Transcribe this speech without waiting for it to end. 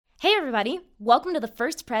everybody. Welcome to the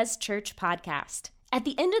First Pres Church podcast. At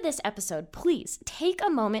the end of this episode, please take a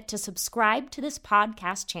moment to subscribe to this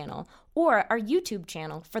podcast channel or our YouTube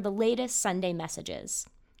channel for the latest Sunday messages.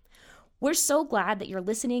 We're so glad that you're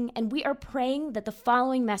listening, and we are praying that the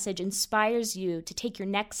following message inspires you to take your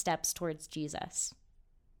next steps towards Jesus.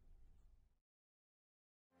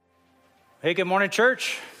 Hey, good morning,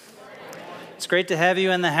 church. It's great to have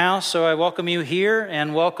you in the house, so I welcome you here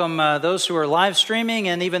and welcome those who are live streaming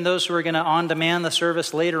and even those who are going to on-demand the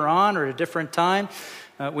service later on or at a different time.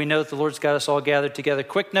 We know that the Lord's got us all gathered together.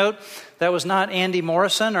 Quick note, that was not Andy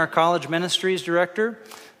Morrison, our college ministries director.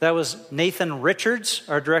 That was Nathan Richards,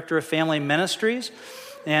 our director of family ministries,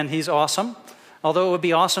 and he's awesome. Although it would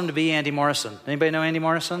be awesome to be Andy Morrison. Anybody know Andy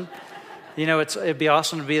Morrison? You know, it'd be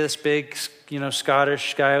awesome to be this big,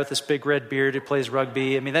 Scottish guy with this big red beard who plays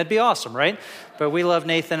rugby. I mean, that'd be awesome, right? But we love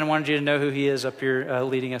Nathan and wanted you to know who he is up here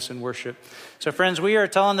leading us in worship. So, friends, we are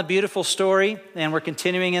telling the beautiful story, and we're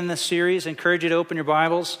continuing in this series. I encourage you to open your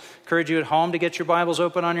Bibles. I encourage you at home to get your Bibles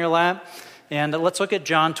open on your lap. And let's look at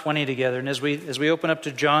John 20 together. And as we open up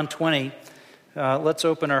to John 20, let's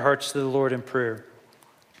open our hearts to the Lord in prayer.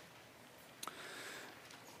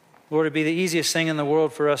 Lord, it'd be the easiest thing in the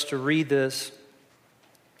world for us to read this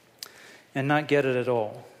and not get it at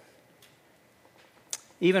all.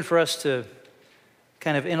 Even for us to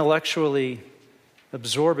kind of intellectually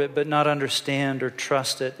absorb it, but not understand or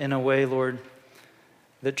trust it in a way, Lord,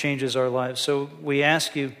 that changes our lives. So we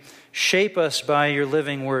ask you, shape us by your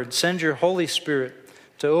living word. Send your Holy Spirit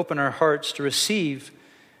to open our hearts to receive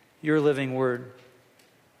your living word.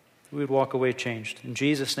 We would walk away changed. In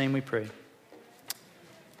Jesus' name we pray.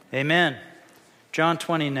 Amen. John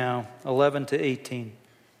 20 now, 11 to 18.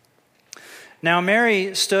 Now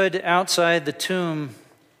Mary stood outside the tomb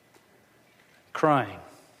crying.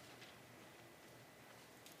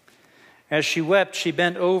 As she wept, she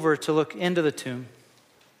bent over to look into the tomb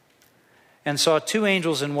and saw two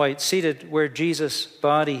angels in white seated where Jesus'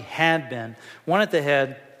 body had been, one at the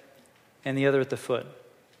head and the other at the foot.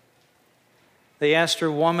 They asked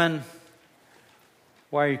her, "Woman,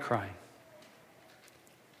 why are you crying?"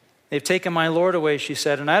 "They've taken my Lord away," she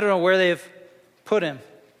said, "and I don't know where they've put him."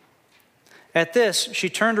 At this, she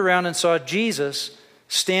turned around and saw Jesus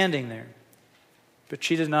standing there, but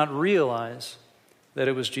she did not realize that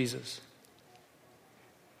it was Jesus.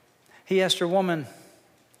 He asked her, "Woman,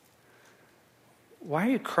 why are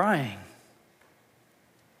you crying?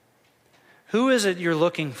 Who is it you're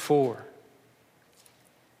looking for?"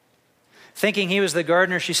 Thinking he was the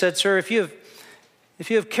gardener, she said, "Sir, if you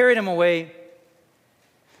have carried him away,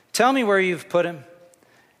 tell me where you've put him,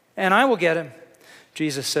 and I will get him."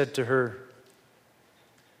 Jesus said to her,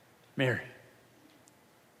 "Mary."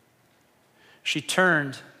 She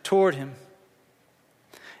turned toward him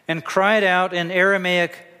and cried out in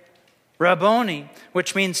Aramaic, "Rabboni,"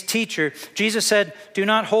 which means teacher. Jesus said, "Do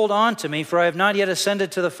not hold on to me, for I have not yet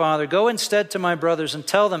ascended to the Father. Go instead to my brothers and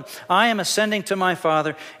tell them, I am ascending to my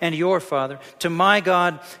Father and your Father, to my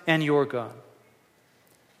God and your God."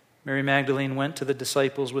 Mary Magdalene went to the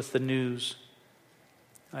disciples with the news,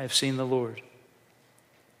 "I have seen the Lord."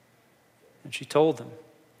 And she told them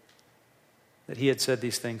that he had said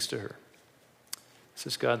these things to her. This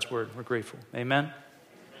is God's word. We're grateful. Amen.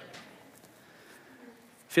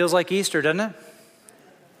 Feels like Easter, doesn't it?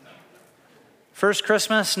 First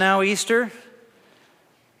Christmas, now Easter.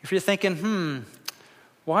 If you're thinking,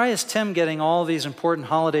 why is Tim getting all these important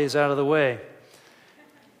holidays out of the way?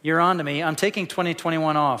 You're on to me. I'm taking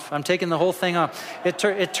 2021 off. I'm taking the whole thing off.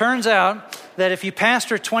 It turns out that if you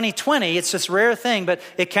pastor 2020, it's this rare thing, but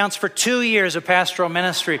it counts for 2 years of pastoral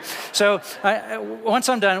ministry. So once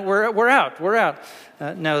I'm done, we're out. We're out.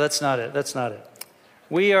 No, that's not it. That's not it.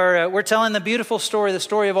 We're telling the beautiful story, the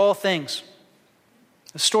story of all things.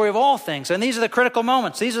 The story of all things. And these are the critical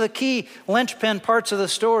moments. These are the key linchpin parts of the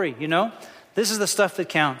story, This is the stuff that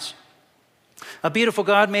counts. A beautiful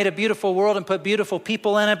God made a beautiful world and put beautiful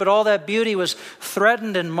people in it, but all that beauty was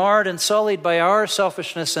threatened and marred and sullied by our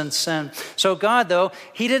selfishness and sin. So God, though,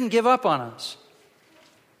 he didn't give up on us.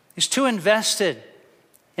 He's too invested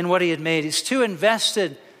in what he had made. He's too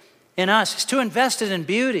invested in us. He's too invested in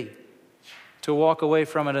beauty to walk away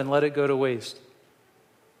from it and let it go to waste.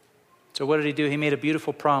 So what did he do? He made a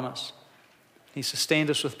beautiful promise. He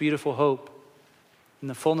sustained us with beautiful hope. In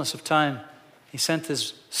the fullness of time, he sent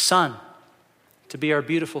his Son to be our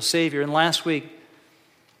beautiful Savior. And last week,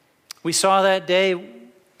 we saw that day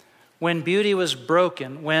when beauty was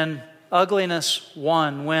broken, when ugliness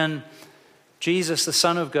won, when Jesus, the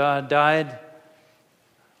Son of God, died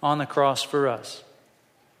on the cross for us.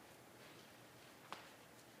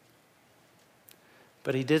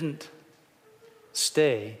 But he didn't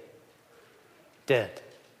stay dead.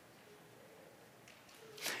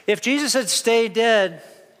 If Jesus had stayed dead,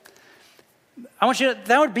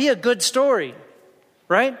 that would be a good story,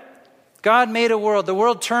 right? God made a world. The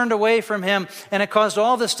world turned away from him, and it caused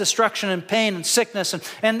all this destruction and pain and sickness.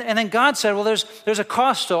 And then God said, well, there's a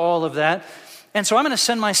cost to all of that. And so I'm going to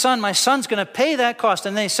send my son. My son's going to pay that cost.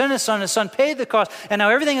 And then he sent his son paid the cost. And now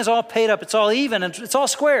everything is all paid up. It's all even, and it's all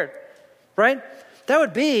squared, right?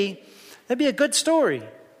 That'd be a good story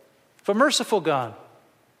of a merciful God.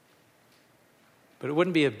 But it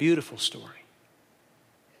wouldn't be a beautiful story.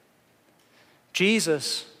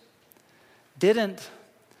 Jesus didn't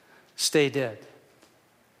stay dead.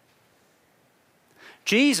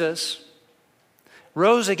 Jesus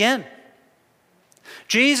rose again.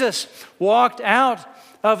 Jesus walked out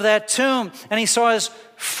of that tomb and he saw his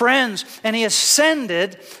friends and he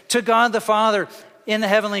ascended to God the Father in the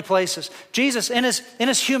heavenly places. Jesus, in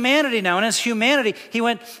his humanity now, in his humanity, he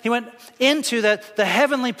went into the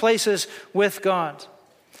heavenly places with God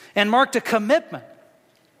and marked a commitment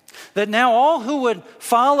that now all who would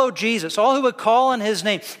follow Jesus, all who would call on his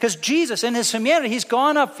name, because Jesus in his humanity, he's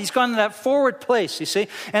gone to that forward place, you see.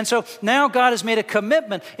 And so now God has made a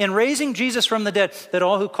commitment in raising Jesus from the dead that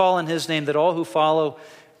all who call on his name, that all who follow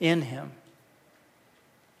in him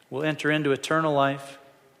will enter into eternal life,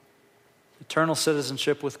 eternal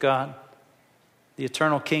citizenship with God, the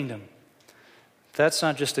eternal kingdom. That's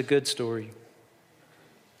not just a good story.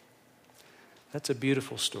 That's a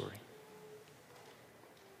beautiful story.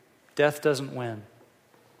 Death doesn't win.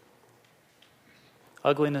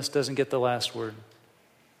 Ugliness doesn't get the last word.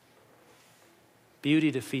 Beauty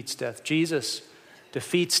defeats death. Jesus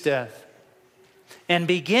defeats death and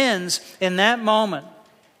begins in that moment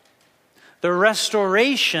the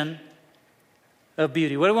restoration of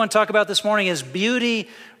beauty. What we want to talk about this morning is beauty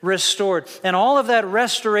restored. And all of that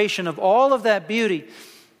restoration of all of that beauty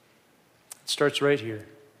starts right here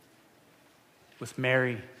with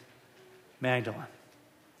Mary Magdalene.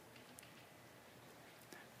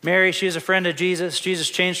 Mary, she was a friend of Jesus. Jesus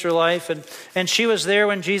changed her life, and she was there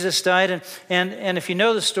when Jesus died. And if you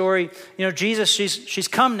know the story, you know, Jesus, she's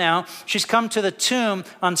come now. She's come to the tomb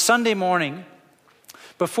on Sunday morning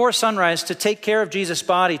before sunrise to take care of Jesus'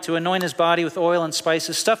 body, to anoint his body with oil and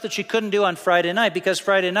spices, stuff that she couldn't do on Friday night, because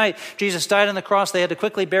Friday night, Jesus died on the cross. They had to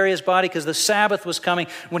quickly bury his body because the Sabbath was coming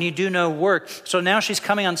when you do no work. So now she's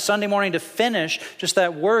coming on Sunday morning to finish just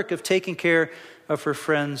that work of taking care of her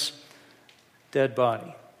friend's dead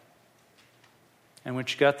body. And when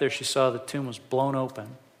she got there, she saw the tomb was blown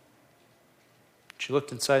open. She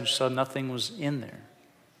looked inside and she saw nothing was in there.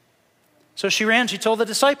 So she ran, she told the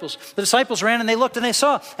disciples. The disciples ran and they looked and they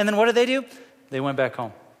saw. And then what did they do? They went back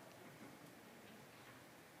home.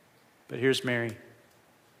 But here's Mary.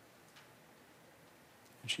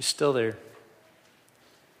 And she's still there.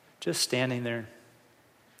 Just standing there.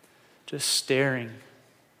 Just staring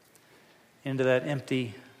into that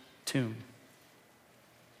empty tomb.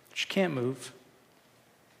 She can't move.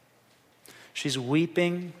 She's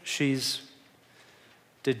weeping, she's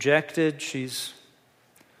dejected, she's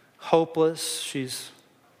hopeless,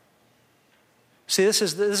 See,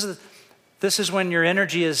 this is when your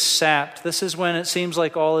energy is sapped. This is when it seems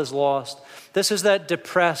like all is lost. This is that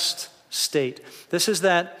depressed state. This is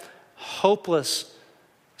that hopeless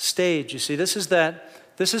stage, you see. This is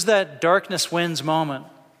that darkness wins moment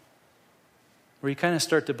where you kind of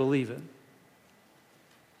start to believe it.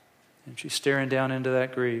 And she's staring down into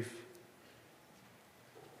that grave.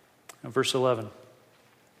 Verse 11.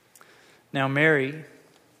 Now Mary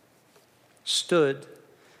stood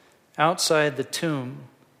outside the tomb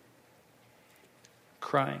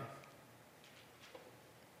crying.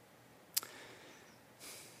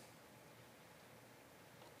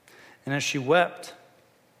 And as she wept,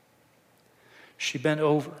 she bent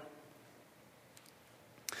over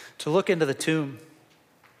to look into the tomb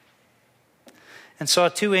and saw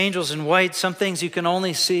two angels in white. Some things you can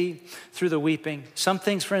only see through the weeping. Some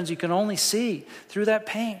things, friends, you can only see through that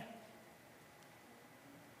pain.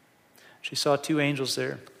 She saw two angels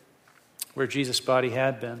there where Jesus' body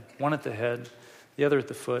had been, one at the head, the other at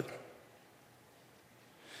the foot.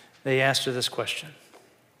 They asked her this question: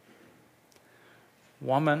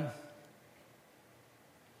 "Woman,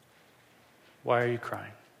 why are you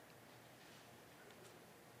crying?"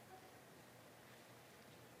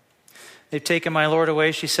 "They've taken my Lord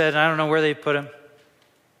away," she said, "and I don't know where they put him."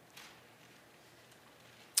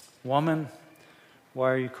 "Woman,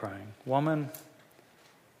 why are you crying? Woman,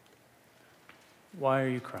 why are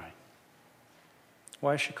you crying?"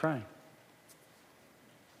 Why is she crying?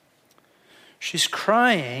 She's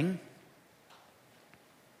crying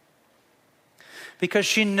because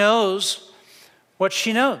she knows what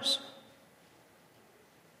she knows.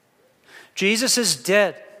 Jesus is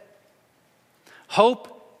dead.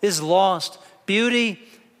 Hope is lost. Beauty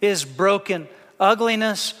is broken.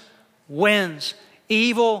 Ugliness wins.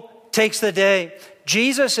 Evil takes the day.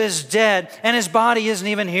 Jesus is dead, and his body isn't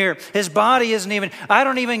even here. His body isn't even, I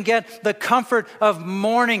don't even get the comfort of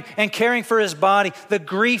mourning and caring for his body, the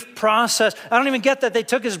grief process. I don't even get that they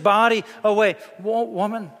took his body away.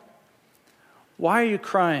 Woman, why are you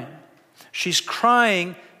crying? She's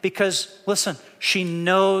crying because, listen, she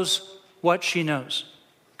knows what she knows,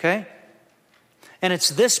 okay? And it's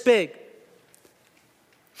this big.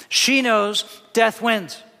 She knows death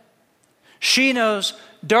wins. She knows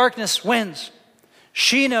darkness wins.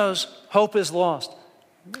 She knows hope is lost.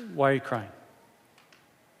 Why are you crying?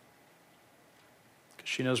 Because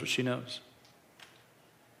she knows what she knows.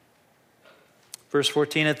 Verse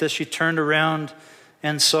 14, at this she turned around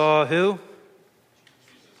and saw who?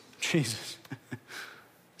 Jesus.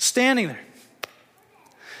 Standing there.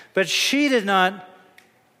 But she did not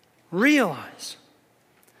realize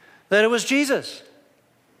that it was Jesus.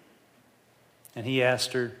 And he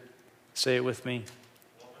asked her, say it with me,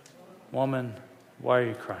 woman, why are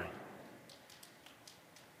you crying?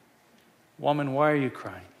 Woman, why are you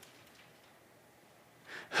crying?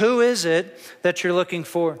 Who is it that you're looking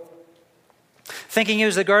for? Thinking he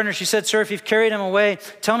was the gardener, she said, sir, if you've carried him away,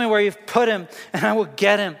 tell me where you've put him, and I will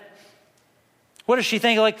get him. What does she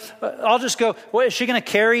think? Like, I'll just go, what, is she going to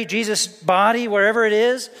carry Jesus' body wherever it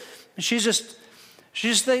is? And she's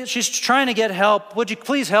trying to get help. Would you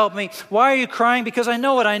please help me? Why are you crying? Because I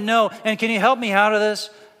know what I know. And can you help me out of this?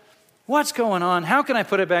 What's going on? How can I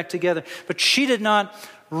put it back together? But she did not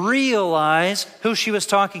realize who she was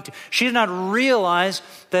talking to. She did not realize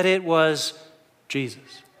that it was Jesus.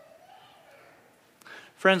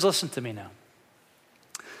 Friends, listen to me now.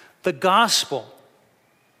 The gospel,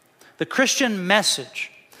 the Christian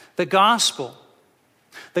message, the gospel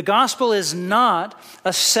is not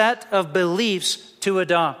a set of beliefs to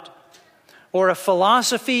adopt or a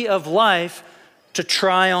philosophy of life to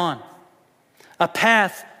try on, a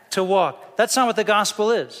path to walk. That's not what the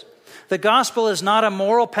gospel is. The gospel is not a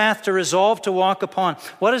moral path to resolve to walk upon.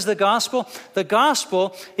 What is the gospel? The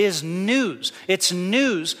gospel is news. It's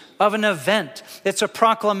news of an event. It's a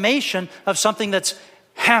proclamation of something that's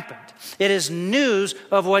happened. It is news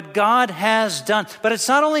of what God has done. But it's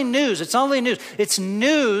not only news. It's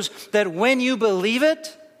news that when you believe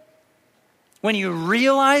it, when you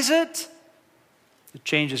realize it, it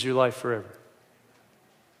changes your life forever.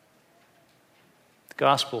 The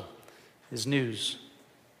gospel is news.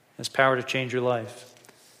 It has power to change your life.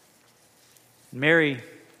 Mary,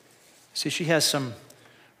 see, she has some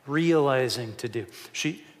realizing to do.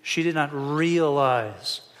 She did not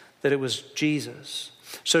realize that it was Jesus.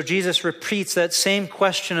 So Jesus repeats that same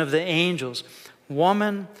question of the angels.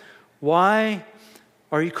 Woman, why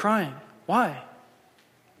are you crying? Why?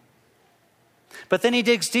 But then he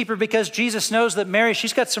digs deeper because Jesus knows that Mary,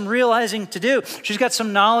 she's got some realizing to do. She's got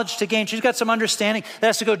some knowledge to gain. She's got some understanding that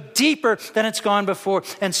has to go deeper than it's gone before.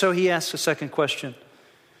 And so he asks a second question.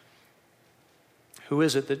 Who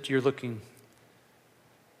is it that you're looking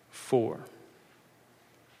for?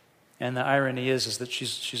 And the irony is that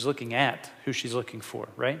she's looking at who she's looking for,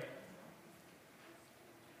 right?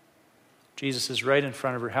 Jesus is right in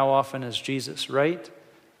front of her. How often is Jesus right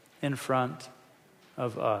in front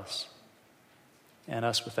of us? And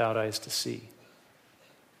us without eyes to see.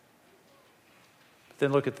 But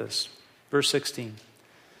then look at this. Verse 16.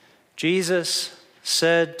 Jesus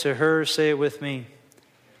said to her, say it with me,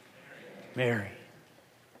 Mary.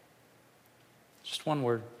 Just one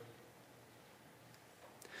word.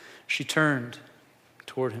 She turned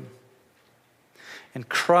toward him and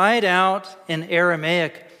cried out in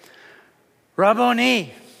Aramaic,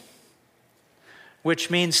 Rabboni, which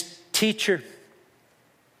means teacher.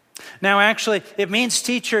 Now, actually, it means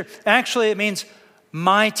teacher. Actually, it means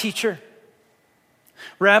my teacher.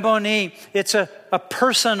 Rabboni, it's a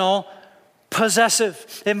personal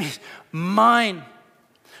possessive. It means mine.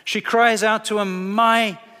 She cries out to him,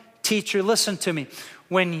 my teacher. Listen to me.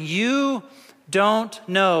 When you don't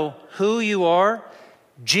know who you are,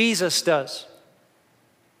 Jesus does.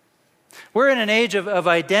 We're in an age of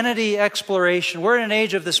identity exploration. We're in an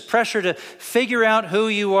age of this pressure to figure out who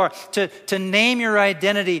you are, to name your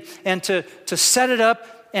identity and to set it up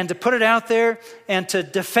and to put it out there and to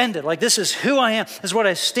defend it. Like, this is who I am. This is what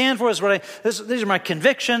I stand for. These are my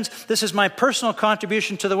convictions. This is my personal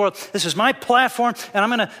contribution to the world. This is my platform, and I'm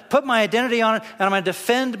going to put my identity on it, and I'm going to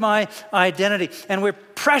defend my identity. And we're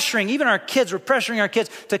pressuring, even our kids, we're pressuring our kids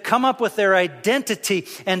to come up with their identity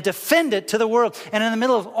and defend it to the world. And in the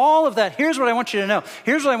middle of all of that, here's what I want you to know.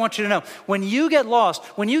 Here's what I want you to know. When you get lost,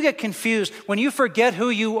 when you get confused, when you forget who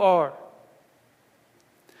you are,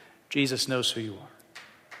 Jesus knows who you are.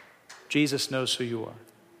 Jesus knows who you are.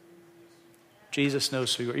 Jesus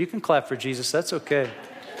knows who you are. You can clap for Jesus. That's okay.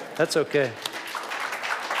 That's okay.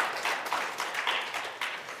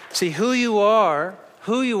 See, who you are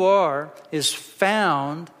is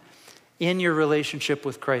found in your relationship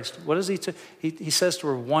with Christ. What does he says to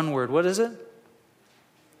her one word. What is it?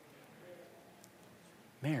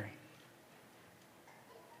 Mary.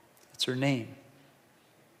 It's her name.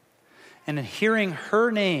 And in hearing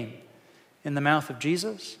her name in the mouth of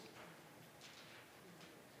Jesus,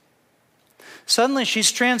 suddenly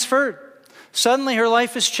she's transferred. Suddenly her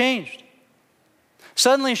life is changed.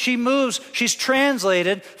 Suddenly she moves, she's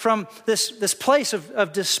translated from this place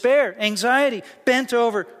of despair, anxiety, bent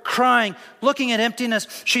over, crying, looking at emptiness.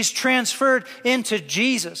 She's transferred into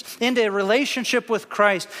Jesus, into a relationship with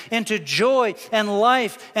Christ, into joy and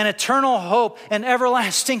life and eternal hope and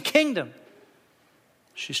everlasting kingdom.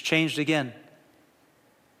 She's changed again.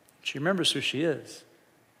 She remembers who she is.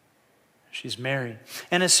 She's Mary.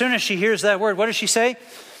 And as soon as she hears that word, what does she say?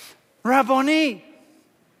 Rabboni.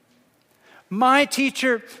 My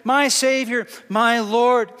teacher, my Savior, my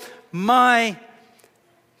Lord, my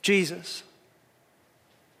Jesus.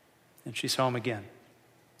 And she's home again.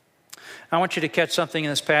 I want you to catch something in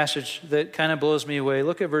this passage that kind of blows me away.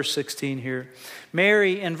 Look at verse 16 here.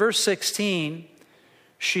 Mary, in verse 16,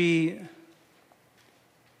 she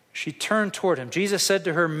turned toward him. Jesus said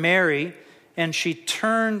to her, Mary, and she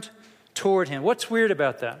turned toward him. What's weird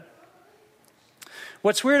about that?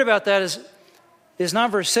 What's weird about that is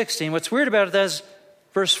not verse 16. What's weird about it is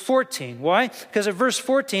verse 14. Why? Because at verse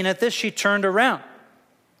 14, at this she turned around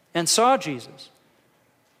and saw Jesus.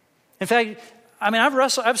 In fact,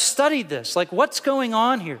 I've studied this. Like, what's going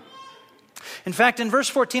on here? In fact, in verse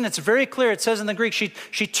 14, it's very clear. It says in the Greek, she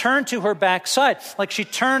turned to her backside. Like she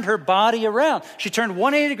turned her body around. She turned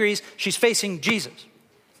 180 degrees. She's facing Jesus.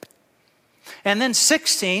 And then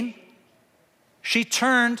 16, she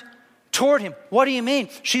turned toward him. What do you mean?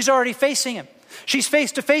 She's already facing him. She's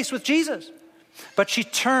face to face with Jesus. But she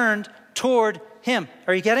turned toward him.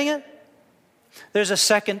 Are you getting it? There's a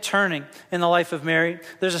second turning in the life of Mary.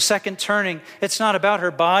 There's a second turning. It's not about her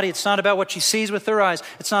body. It's not about what she sees with her eyes.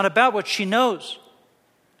 It's not about what she knows.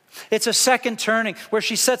 It's a second turning where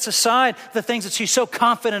she sets aside the things that she's so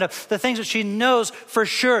confident of, the things that she knows for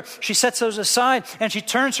sure. She sets those aside and she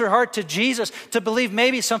turns her heart to Jesus to believe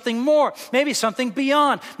maybe something more, maybe something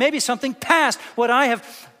beyond, maybe something past what I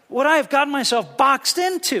have gotten myself boxed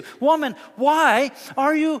into. Woman, why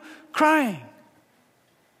are you crying?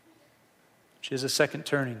 She has a second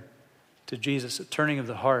turning to Jesus, a turning of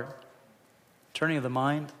the heart, a turning of the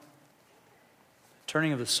mind, a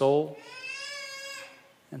turning of the soul.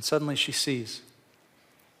 And suddenly she sees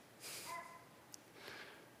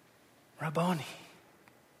Rabboni,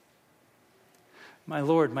 my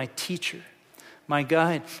Lord, my teacher, my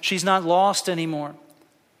guide. She's not lost anymore.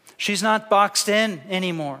 She's not boxed in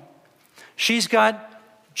anymore. She's got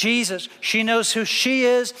Jesus. She knows who she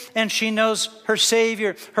is, and she knows her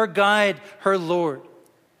Savior, her guide, her Lord.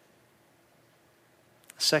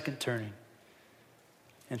 Second turning,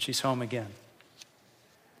 and she's home again.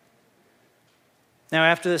 Now,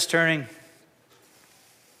 after this turning, the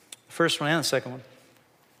first one and the second one,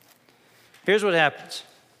 here's what happens.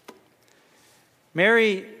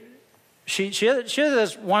 Mary, she either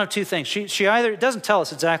does one of two things. She either, it doesn't tell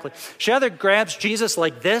us exactly, she either grabs Jesus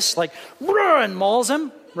like this, like, and mauls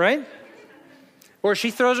him, right? Or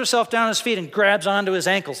she throws herself down at his feet and grabs onto his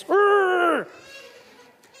ankles.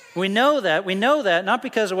 We know that, not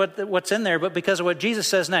because of what's in there, but because of what Jesus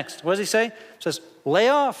says next. What does he say? He says, lay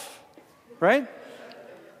off, right?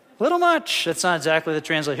 Little much. That's not exactly the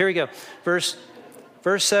translation. Here we go. Verse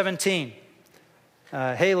 17.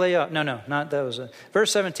 Hey, lay off. No, not that was it.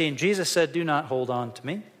 Verse 17. Jesus said, do not hold on to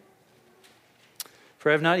me, for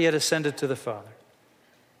I have not yet ascended to the Father.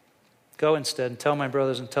 Go instead and tell my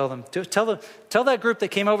brothers and tell them. Tell that group that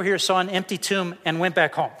came over here, saw an empty tomb, and went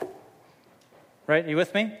back home. Right? Are you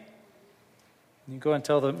with me? You go and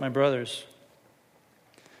tell my brothers,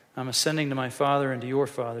 I'm ascending to my Father and to your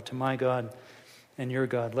Father, to my God and your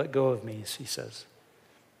God. Let go of me, he says.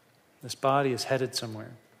 This body is headed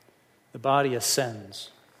somewhere. The body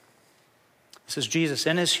ascends. This is Jesus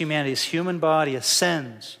in his humanity. His human body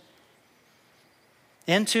ascends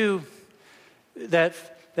into that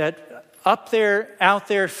up there, out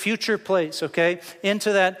there, future place, okay?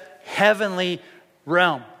 Into that heavenly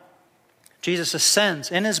realm. Jesus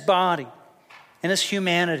ascends in his body, in his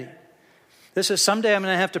humanity. This is someday I'm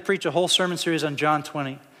going to have to preach a whole sermon series on John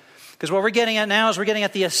 20. Because what we're getting at now is we're getting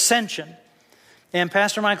at the ascension. And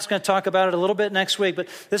Pastor Michael's going to talk about it a little bit next week, but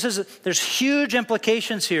there's huge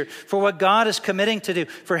implications here for what God is committing to do,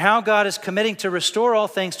 for how God is committing to restore all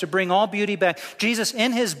things, to bring all beauty back. Jesus,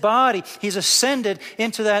 in his body, he's ascended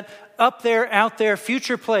into that up there, out there,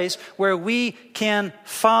 future place where we can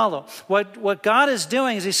follow. What God is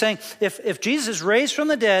doing is he's saying, if Jesus is raised from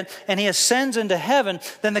the dead and he ascends into heaven,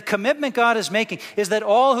 then the commitment God is making is that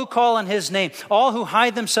all who call on his name, all who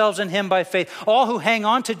hide themselves in him by faith, all who hang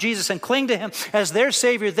on to Jesus and cling to him as their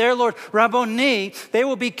Savior, their Lord, Rabboni, they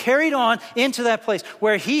will be carried on into that place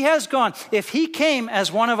where he has gone. If he came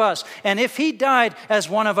as one of us, and if he died as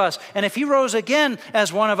one of us, and if he rose again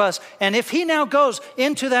as one of us, and if he now goes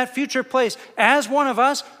into that future place as one of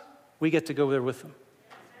us, we get to go there with him.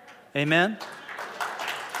 Amen?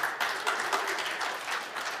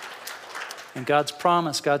 And God's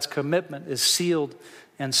promise, God's commitment is sealed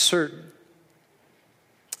and certain.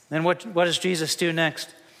 Then what does Jesus do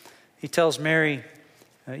next? He tells Mary,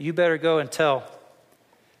 you better go and tell.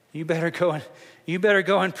 You better go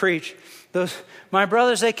and preach. My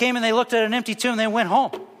brothers, they came and they looked at an empty tomb and they went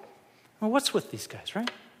home. Well, what's with these guys, right?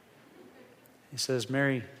 He says,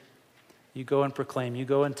 Mary, you go and proclaim, you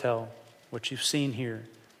go and tell what you've seen here.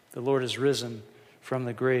 The Lord is risen from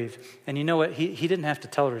the grave. And you know what? He didn't have to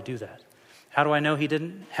tell her to do that. How do I know he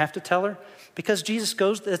didn't have to tell her? Because Jesus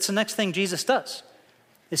goes, that's the next thing Jesus does,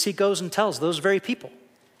 is he goes and tells those very people.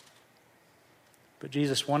 But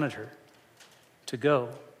Jesus wanted her to go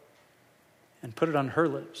and put it on her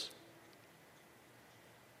lips.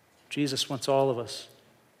 Jesus wants all of us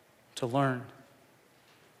to learn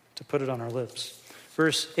to put it on our lips.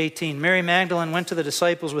 Verse 18, Mary Magdalene went to the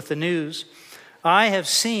disciples with the news, I have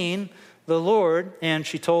seen the Lord, and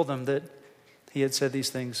she told them that he had said these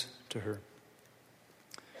things to her.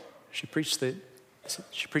 She preached the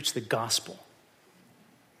gospel.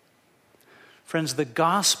 Friends, the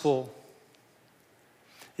gospel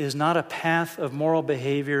is not a path of moral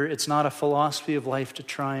behavior. It's not a philosophy of life to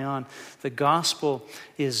try on. The gospel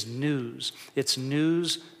is news. It's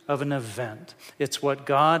news of an event. It's what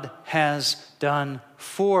God has done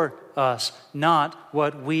for us, not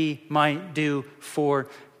what we might do for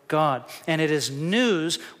God. And it is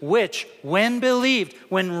news which, when believed,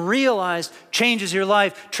 when realized, changes your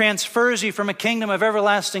life, transfers you from a kingdom of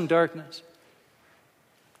everlasting darkness,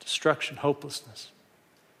 destruction, hopelessness,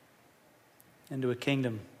 into a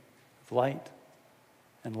kingdom of light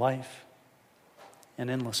and life and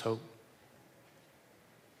endless hope.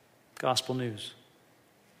 Gospel news.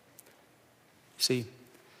 See,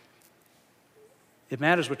 it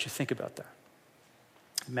matters what you think about that.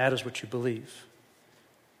 It matters what you believe.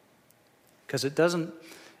 Because it doesn't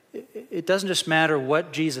just matter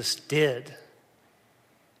what Jesus did,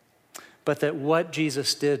 but that what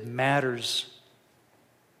Jesus did matters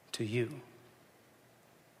to you.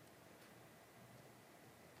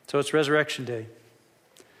 So it's Resurrection Day.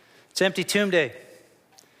 It's Empty Tomb Day.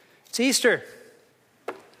 It's Easter.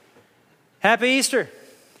 Happy Easter.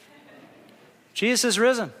 Jesus is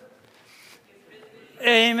risen.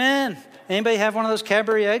 Amen. Anybody have one of those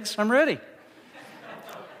Cadbury eggs? I'm ready.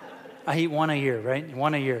 I eat one a year, right?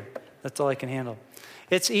 One a year. That's all I can handle.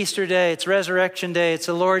 It's Easter Day. It's Resurrection Day. It's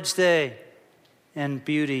the Lord's Day. And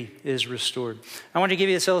beauty is restored. I want to give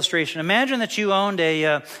you this illustration. Imagine that you owned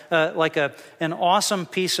an awesome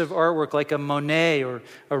piece of artwork like a Monet or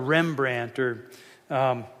a Rembrandt or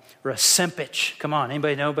a Sempich. Come on,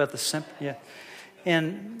 anybody know about the Sempich? Yeah.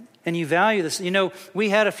 And you value this. You know, we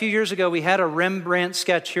had a few years ago, we had a Rembrandt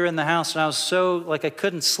sketch here in the house, and I was so, I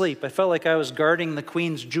couldn't sleep. I felt like I was guarding the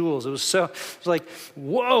Queen's jewels. It was like,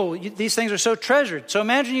 whoa, these things are so treasured. So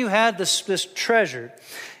imagine you had this treasure,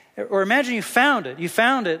 or imagine you found it. You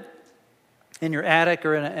found it in your attic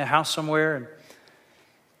or in a house somewhere, and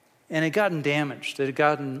it had gotten damaged. It had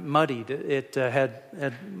gotten muddied. It had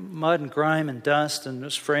mud and grime and dust, and it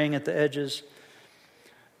was fraying at the edges.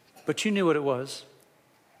 But you knew what it was.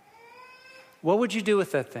 What would you do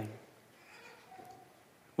with that thing?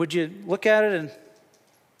 Would you look at it and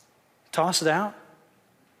toss it out?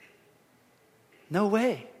 No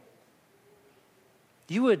way.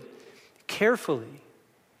 You would carefully,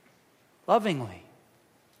 lovingly,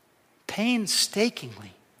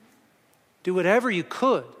 painstakingly do whatever you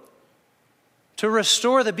could to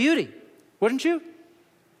restore the beauty, wouldn't you?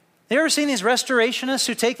 You ever seen these restorationists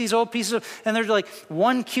who take these old pieces and they're like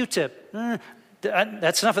one Q-tip?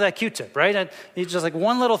 That's enough of that Q-tip, right? It's just like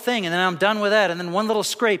one little thing, and then I'm done with that, and then one little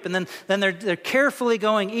scrape, and then they're carefully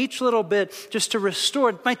going each little bit just to restore.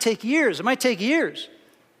 It might take years.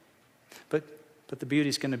 But the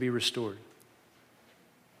beauty's going to be restored.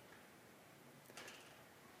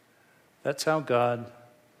 That's how God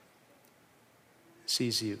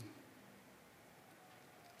sees you.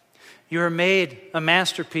 You are made a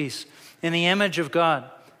masterpiece in the image of God,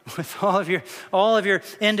 with all of your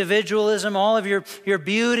individualism, all of your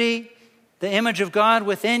beauty, the image of God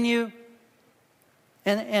within you.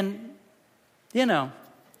 And you know,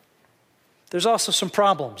 there's also some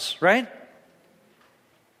problems, right?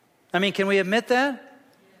 I mean, can we admit that?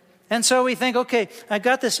 And so we think, okay, I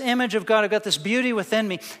got this image of God, I've got this beauty within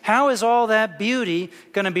me. How is all that beauty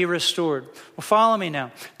going to be restored? Well, follow me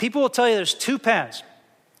now. People will tell you there's two paths.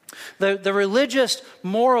 The religious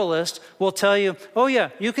moralist will tell you, oh yeah,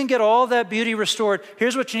 you can get all that beauty restored.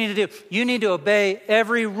 Here's what you need to do. You need to obey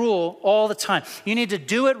every rule all the time. You need to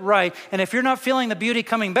do it right. And if you're not feeling the beauty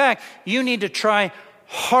coming back, you need to try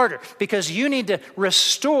harder, because you need to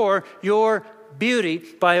restore your beauty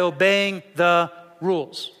by obeying the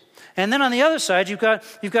rules. And then on the other side, you've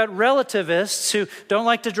got relativists who don't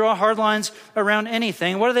like to draw hard lines around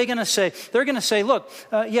anything. What are they going to say? They're going to say, look,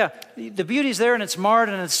 the beauty's there and it's marred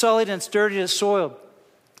and it's sullied and it's dirty and it's soiled.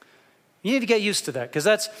 You need to get used to that, because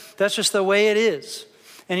that's just the way it is.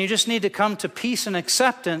 And you just need to come to peace and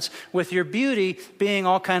acceptance with your beauty being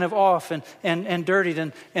all kind of off and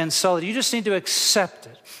dirtied and sullied. You just need to accept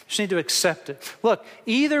it. You just need to accept it. Look,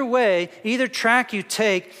 either way, either track you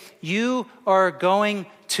take, you are going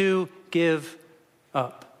to give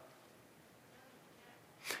up.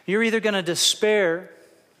 You're either going to despair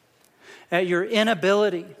at your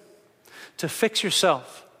inability to fix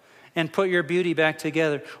yourself and put your beauty back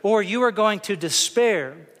together, or you are going to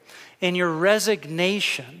despair in your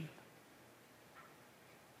resignation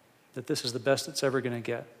that this is the best it's ever going to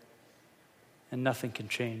get and nothing can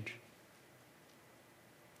change.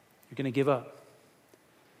 You're going to give up.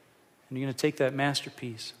 And you're going to take that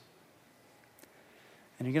masterpiece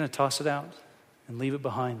and you're going to toss it out and leave it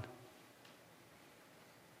behind.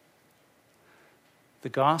 The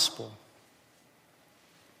gospel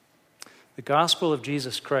of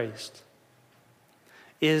Jesus Christ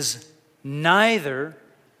is neither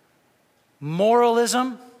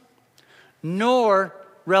moralism nor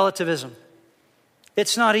relativism.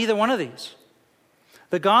 It's not either one of these.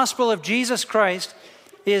 The gospel of Jesus Christ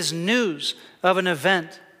is news of an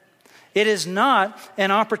event. It is not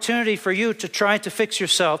an opportunity for you to try to fix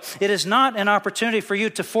yourself. It is not an opportunity for you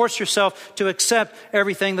to force yourself to accept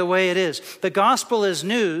everything the way it is. The gospel is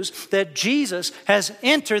news that Jesus has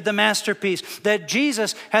entered the masterpiece, that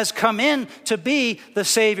Jesus has come in to be the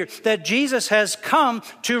Savior, that Jesus has come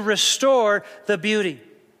to restore the beauty.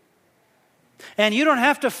 And you don't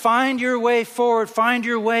have to find your way forward, find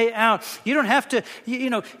your way out. You don't have to, you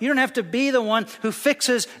don't have to be the one who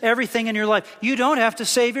fixes everything in your life. You don't have to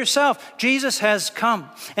save yourself. Jesus has come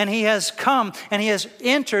and he has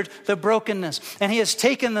entered the brokenness, and he has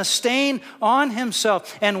taken the stain on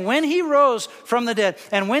himself. And when he rose from the dead,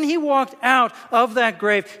 and when he walked out of that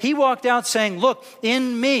grave, he walked out saying, look,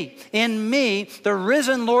 in me, the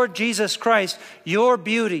risen Lord Jesus Christ, your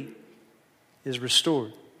beauty is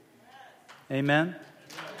restored. Amen?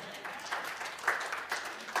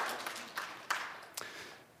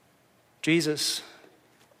 Jesus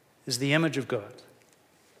is the image of God,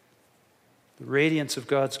 the radiance of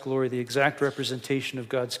God's glory, the exact representation of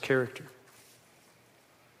God's character.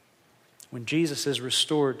 When Jesus is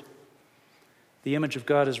restored, the image of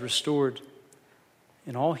God is restored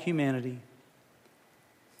in all humanity,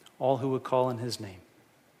 all who would call in his name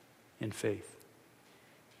in faith.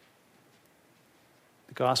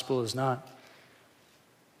 The gospel is not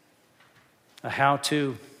a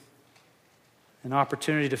how-to, an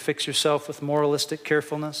opportunity to fix yourself with moralistic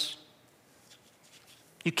carefulness.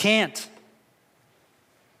 You can't.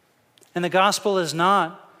 And the gospel is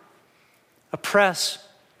not a press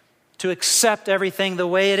to accept everything the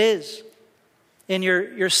way it is in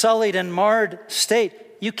your sullied and marred state.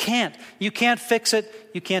 You can't. You can't fix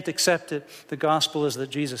it. You can't accept it. The gospel is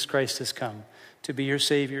that Jesus Christ has come to be your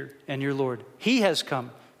Savior and your Lord. He has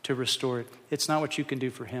come to restore it. It's not what you can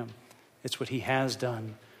do for him. It's what he has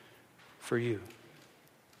done for you.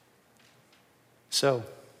 So,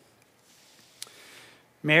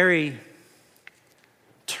 Mary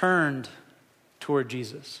turned toward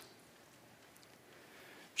Jesus.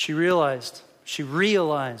 She realized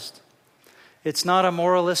it's not a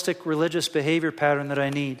moralistic religious behavior pattern that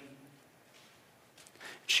I need.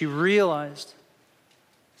 She realized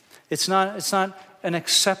it's not an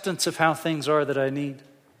acceptance of how things are that I need.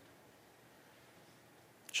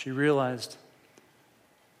 She realized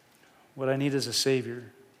what I need is a Savior.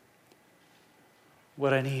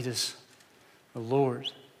 What I need is a Lord.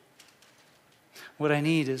 What I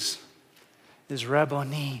need is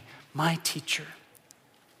Rabboni, my teacher,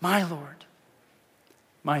 my Lord,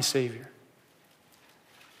 my Savior,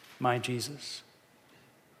 my Jesus.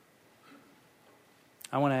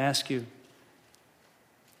 I want to ask you,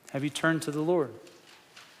 have you turned to the Lord?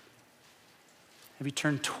 Have you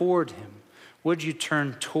turned toward him? Would you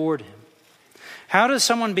turn toward him? How does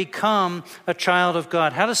someone become a child of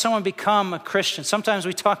God? How does someone become a Christian? Sometimes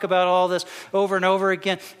we talk about all this over and over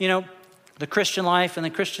again, the Christian life and the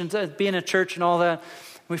Christian being a church and all that.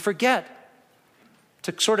 We forget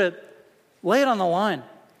to sort of lay it on the line.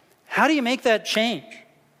 How do you make that change?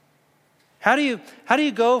 How do you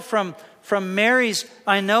go from Mary's,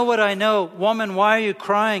 I know what I know, woman, why are you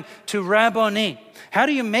crying, to Rabboni? How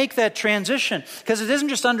do you make that transition? Because it isn't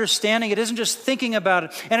just understanding, it isn't just thinking about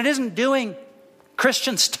it, and it isn't doing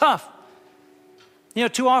Christian stuff.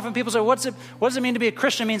 Too often people say, what does it mean to be a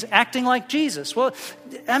Christian? It means acting like Jesus. Well,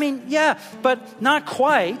 yeah, but not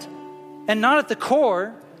quite, and not at the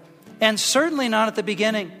core, and certainly not at the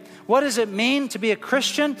beginning. What does it mean to be a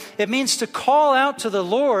Christian? It means to call out to the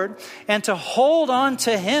Lord and to hold on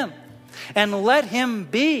to him and let him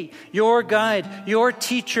be your guide, your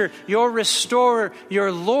teacher, your restorer,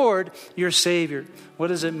 your Lord, your Savior. What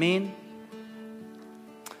does it mean?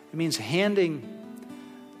 It means handing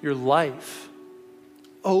your life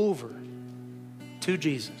over to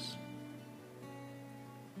Jesus.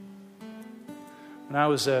 When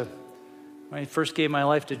I first gave my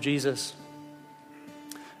life to Jesus,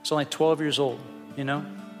 I was only 12 years old, Anybody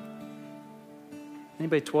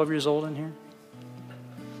 12 years old in here?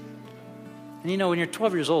 And when you're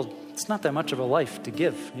 12 years old, it's not that much of a life to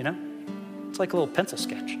give, It's like a little pencil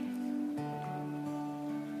sketch.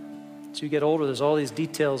 So you get older, there's all these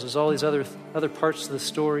details, there's all these other parts to the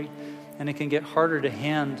story, and it can get harder to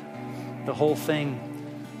hand the whole thing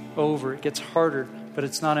over. It gets harder, but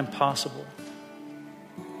it's not impossible.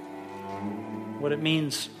 What it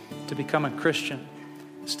means to become a Christian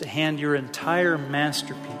is to hand your entire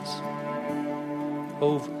masterpiece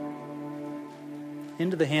over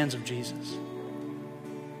into the hands of Jesus.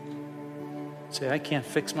 Say, I can't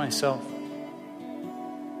fix myself.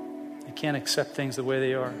 I can't accept things the way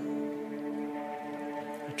they are.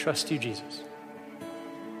 I trust you, Jesus.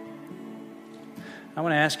 I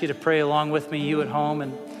want to ask you to pray along with me, you at home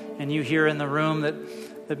and you here in the room,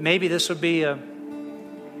 that maybe this would be the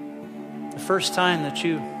first time that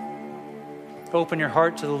you open your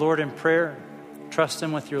heart to the Lord in prayer, trust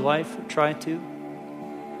him with your life, or try to.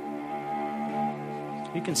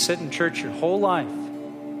 You can sit in church your whole life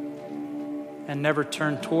and never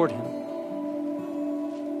turn toward him.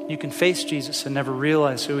 You can face Jesus and never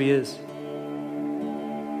realize who he is.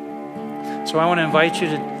 So I want to invite you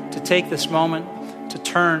to take this moment to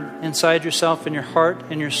turn inside yourself, in your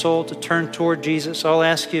heart, in your soul, to turn toward Jesus. I'll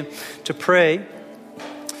ask you to pray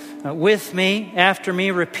with me, after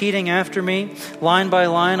me, repeating after me, line by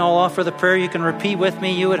line. I'll offer the prayer. You can repeat with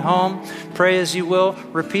me, you at home. Pray as you will.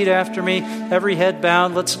 Repeat after me. Every head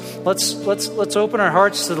bowed. Let's open our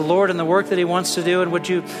hearts to the Lord and the work that he wants to do. And would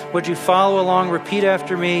you follow along? Repeat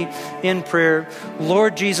after me in prayer.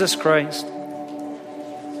 Lord Jesus Christ,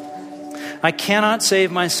 I cannot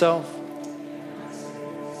save myself.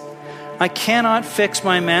 I cannot fix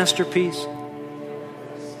my masterpiece.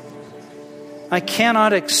 I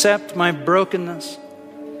cannot accept my brokenness.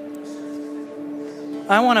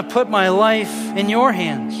 I want to put my life in your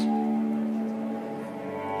hands.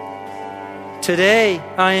 Today,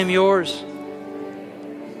 I am yours.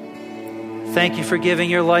 Thank you for giving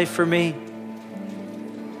your life for me.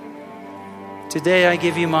 Today, I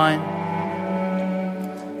give you mine.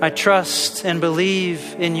 I trust and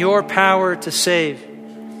believe in your power to save.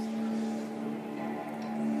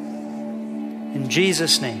 In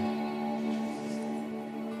Jesus' name.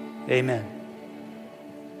 Amen.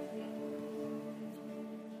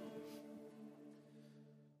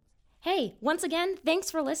 Hey, once again, thanks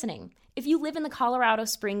for listening. If you live in the Colorado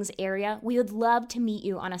Springs area, we would love to meet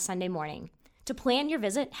you on a Sunday morning. To plan your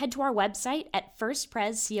visit, head to our website at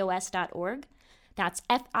firstprescos.org. That's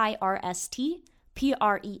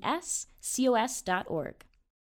FIRSTPRESCOS.org.